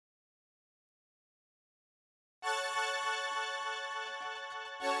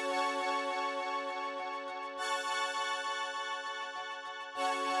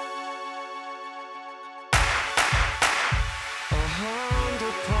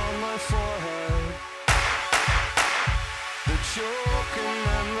choking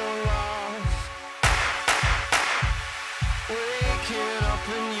and the loss, waking up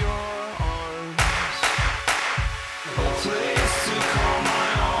in your arms, a place to call my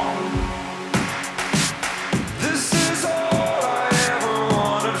own. This is all I ever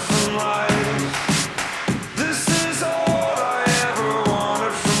wanted from life. This is all I ever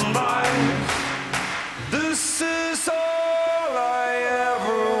wanted from life. This is all I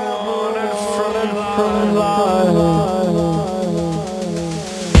ever wanted from life.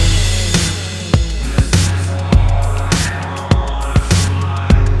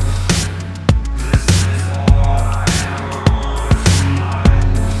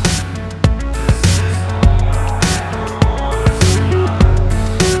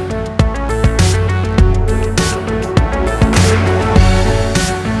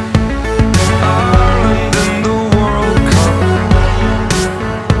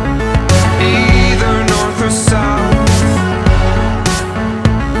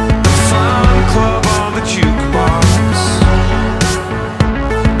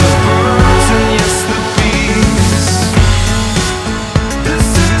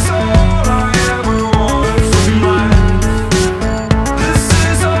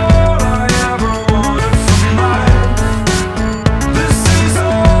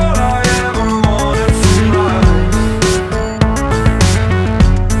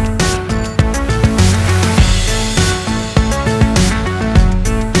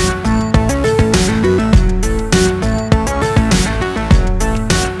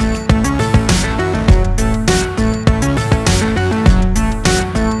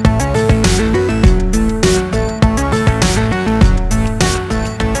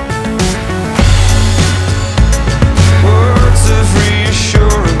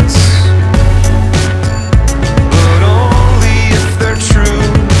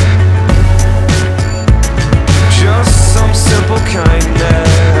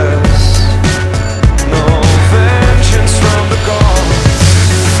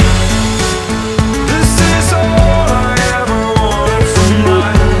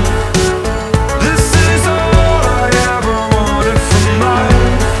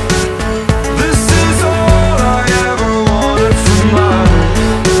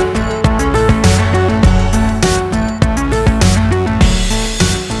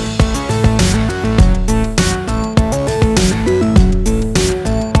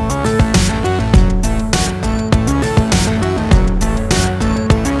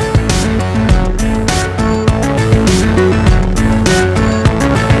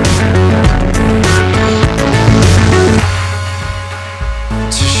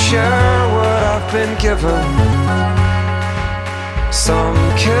 Been given some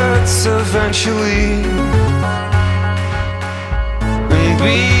kids eventually, and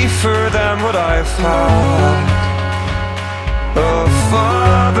be for them what I've had, a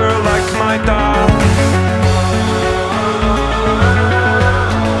father like my dad.